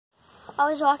I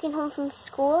was walking home from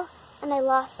school and I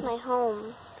lost my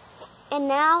home. And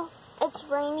now it's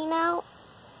raining out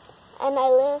and I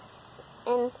live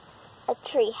in a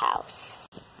tree house.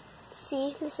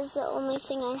 See, this is the only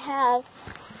thing I have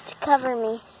to cover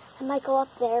me. I might go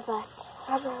up there, but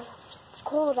it's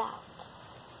cold out.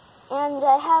 And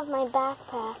I have my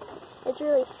backpack. It's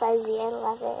really fuzzy. I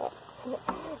love it.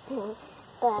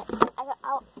 But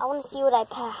I want to see what I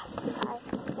packed. I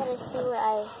gotta see what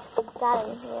I got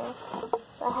in here.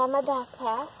 So I have my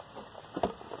backpack.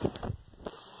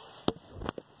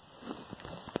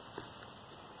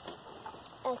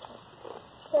 Okay.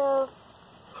 So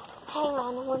hang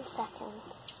on 1 second.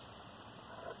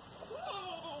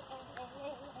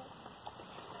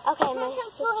 Okay, me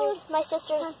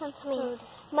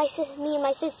and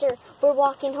my sister were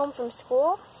walking home from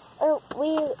school, or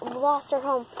we lost our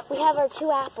home. We have our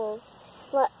 2 apples.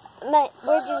 What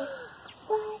happened?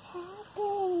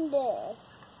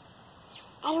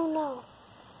 I don't know.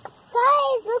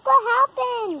 Guys, look what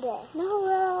happened.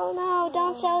 No,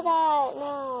 don't show that.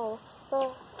 No.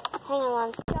 Well, hang on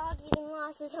one second. Dog even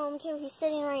lost his home too. He's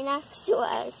sitting right next to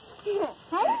us.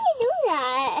 How do you do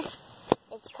that?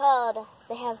 It's called,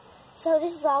 so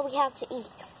this is all we have to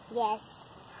eat. Yes,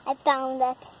 I found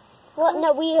it. Well,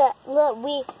 no, me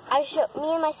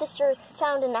and my sister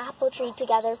found an apple tree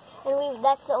together, and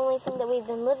that's the only thing that we've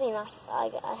been living off. I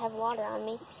have water on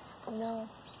me. No.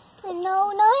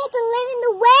 No, you have to live in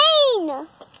the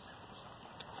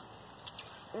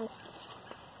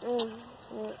rain.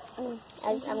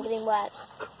 I'm getting wet.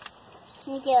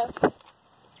 Me too.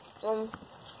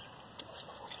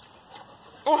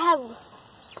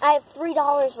 I have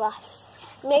 $3 left.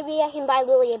 Maybe I can buy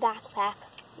Lily a backpack.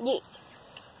 Do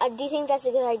you think that's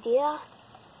a good idea?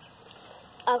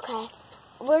 Okay.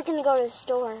 We're going to go to the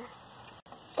store.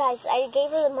 Guys, I gave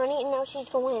her the money and now she's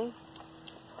going.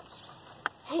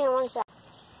 Hang on 1 sec.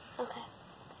 Okay.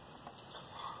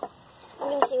 I'm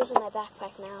going to see what's in my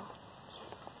backpack now.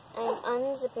 I'm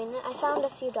unzipping it. I found a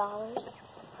few dollars.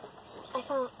 I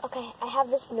have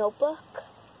this notebook.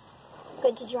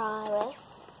 Good to draw with.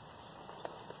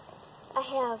 I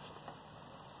have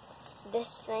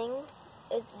this thing.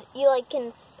 You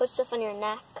can put stuff on your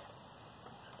neck.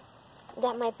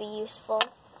 That might be useful.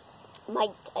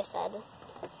 Might, I said.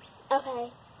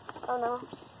 Okay. Oh no.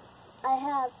 I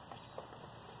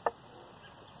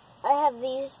have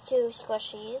these 2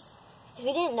 squishies. If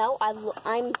you didn't know,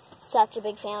 I'm such a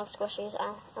big fan of squishies.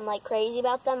 I'm like crazy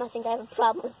about them. I think I have a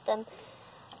problem with them.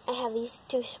 I have these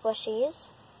 2 squishies.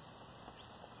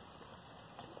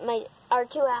 Our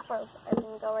 2 apples are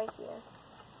going to go right here.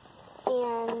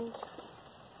 And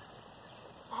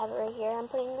I have it right here. I'm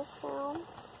putting this down.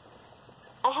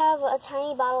 I have a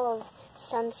tiny bottle of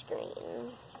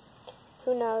sunscreen.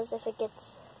 Who knows if it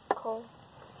gets cold,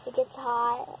 if it gets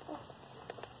hot.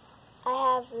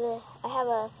 I have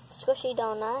a squishy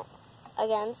donut.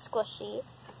 Again, squishy.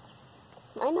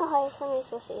 I know I have so many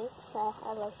squishies.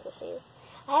 I love squishies.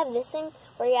 I have this thing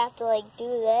where you have to do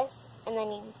this, and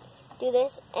then you do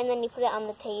this, and then you put it on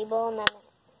the table, and then it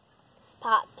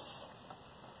pops.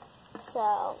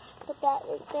 So, put that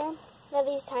right there. I have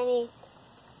these tiny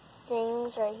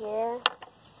things right here.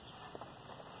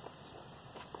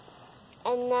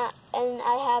 And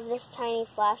I have this tiny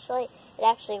flashlight. It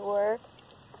actually worked.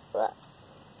 Look.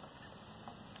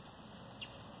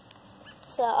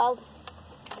 So,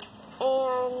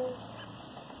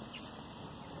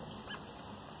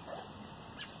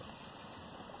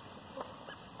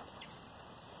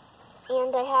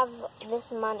 and I have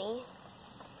this money,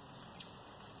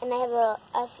 and I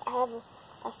have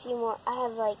a few more. I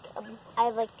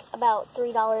have about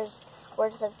 $3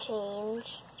 worth of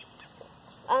change,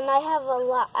 and I have a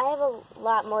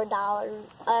lot more dollars.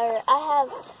 Or I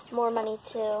have more money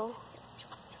too.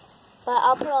 But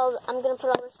I'm gonna put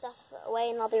all this stuff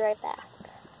away, and I'll be right back.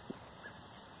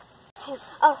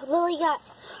 Oh, Lily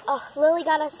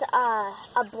got us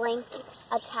a blanket,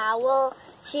 a towel.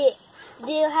 Do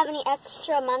you have any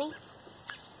extra money?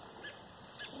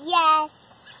 Yes.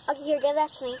 Okay, here, give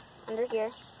that to me. Under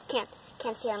here. Can't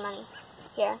see our money.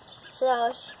 Here. So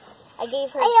I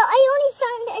gave her. I only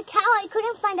found a towel. I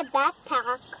couldn't find a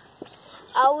backpack.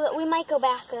 Oh, we might go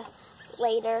back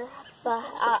later, but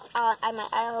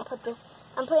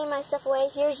I'm putting my stuff away.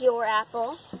 Here's your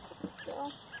apple.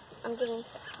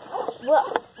 Well,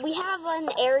 we have an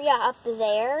area up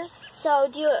there. So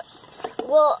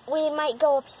we might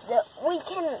go up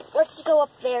let's go up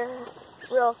there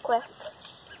real quick.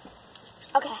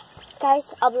 Okay,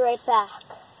 guys, I'll be right back.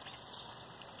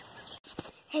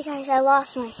 Hey guys, I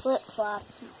lost my flip-flop.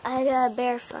 I got a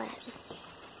barefoot.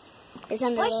 It's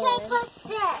under Where should I put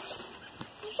this?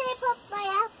 Where should I put my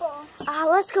apple?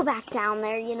 let's go back down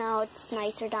there. You know, it's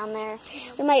nicer down there.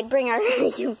 We might bring our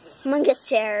humongous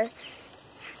chair.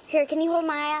 Here, can you hold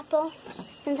my apple?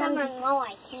 No,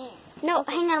 I can't. No,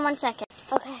 hang on 1 second.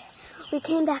 Okay, we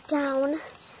came back down,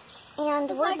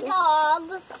 and Our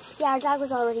dog. Yeah, our dog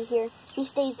was already here. He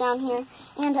stays down here,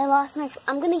 and I lost my.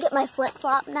 I'm gonna get my flip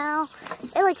flop now.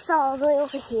 It like fell all the way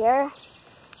over here.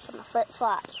 Get my flip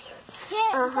flop.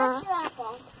 Here, that's your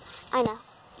apple. I know.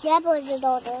 Your apple is a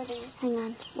little dirty. Hang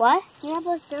on. What? Your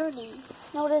apple's dirty.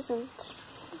 No, it isn't.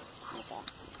 Okay.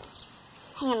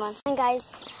 Hang on 1 second,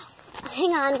 guys.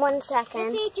 Hang on 1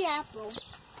 second. Feed your apple.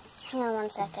 Hang on 1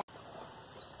 second.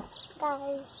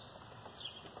 Guys,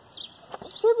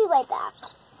 she'll be right back.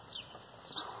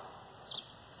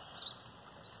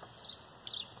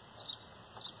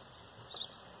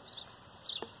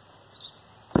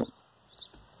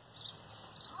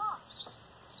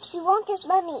 She won't just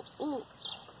let me eat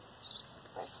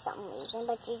for some reason,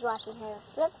 but she's watching her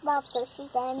flip-flop, so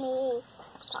she's letting me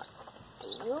talk to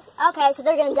you. Okay, so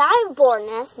they're gonna die of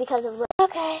boredness because of.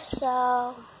 Okay,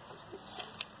 so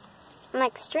I'm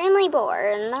extremely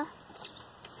bored.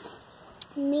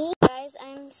 Me? Guys,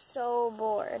 I'm so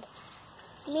bored.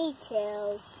 Me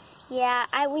too. Yeah,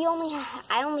 I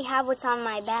only have what's on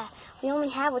my back. We only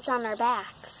have what's on our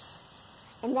backs,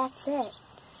 and that's it.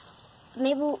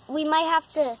 Maybe we might have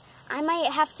to.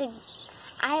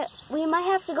 We might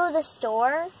have to go to the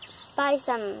store, buy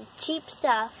some cheap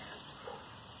stuff,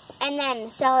 and then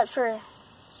sell it for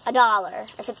 $1.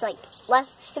 If it's like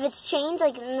less, if it's change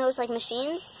like in those like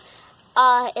machines,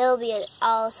 I'll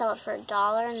sell it for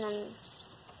 $1, and then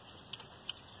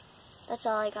that's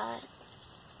all I got.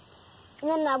 And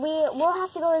then we'll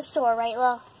have to go to the store, right,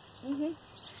 Lil? Mhm.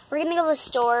 We're gonna go to the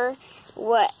store.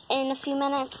 In a few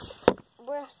minutes.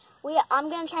 I'm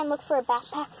gonna try and look for a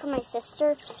backpack for my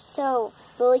sister, so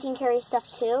Lily can carry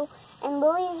stuff too. And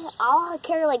I'll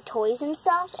carry like toys and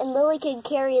stuff, and Lily can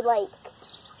carry like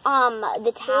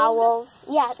the towels,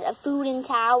 food and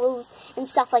towels and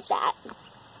stuff like that.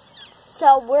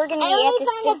 So we're gonna be at the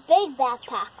found a big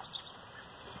backpack.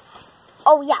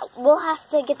 Oh yeah, we'll have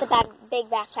to get the big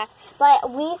backpack. But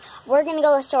we're gonna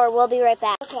go to the store. We'll be right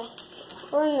back. Okay,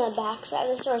 we're in the back side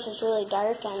of the store, so it's really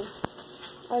dark, and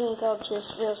I'm gonna go up to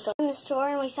this real store. In the store,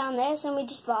 and we found this, and we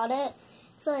just bought it.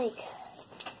 It's like,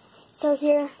 so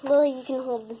here, Lily, you can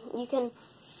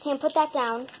put that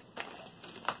down.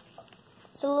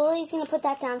 So Lily's gonna put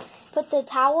that down. Put the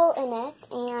towel in it,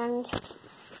 and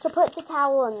so put the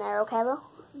towel in there, okay, Lil?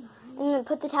 And then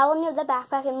put the towel near the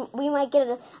backpack, and we might get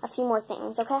a few more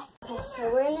things, okay? Okay, so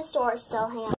we're in the store still.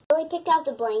 Hang on. Lily picked out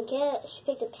the blanket. She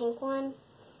picked a pink one.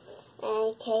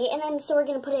 Okay, and then so we're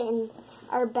gonna put it in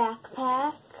our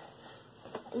backpack.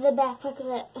 The backpack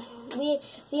that we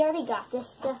already got this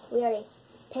stuff. We already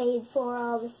paid for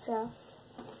all the stuff,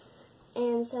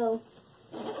 and so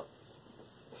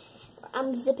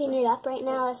I'm zipping it up right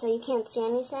now so you can't see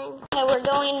anything. Okay, we're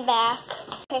going back.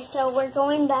 Okay, so we're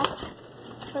going back.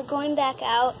 We're going back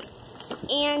out,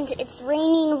 and it's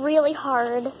raining really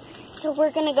hard, so we're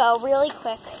gonna go really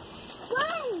quick.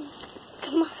 Run!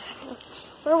 Come on.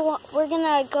 We're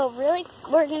gonna go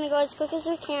as quick as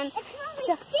we can. It's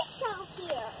not a dish out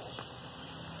here.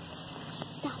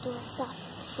 Stop, Lily, stop.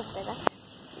 Don't say that.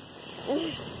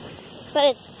 But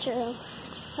it's true.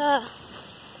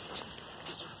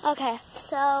 Okay,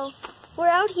 so we're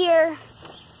out here.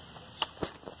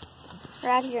 We're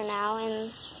out here now,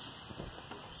 and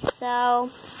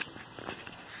so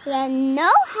the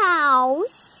no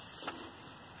house.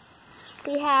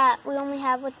 We only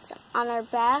have what's on our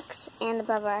backs and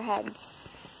above our heads.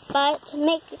 But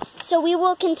so we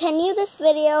will continue this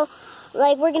video.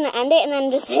 Like, we're gonna end it and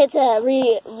then just hit the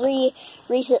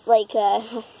reset,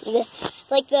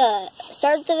 the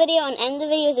start the video and end the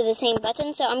videos are the same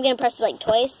button. So I'm gonna press it like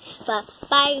twice. But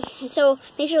bye. So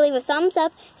make sure to leave a thumbs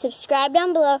up, subscribe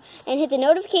down below, and hit the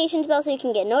notifications bell so you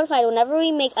can get notified whenever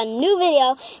we make a new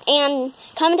video. And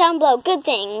comment down below good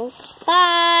things.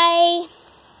 Bye.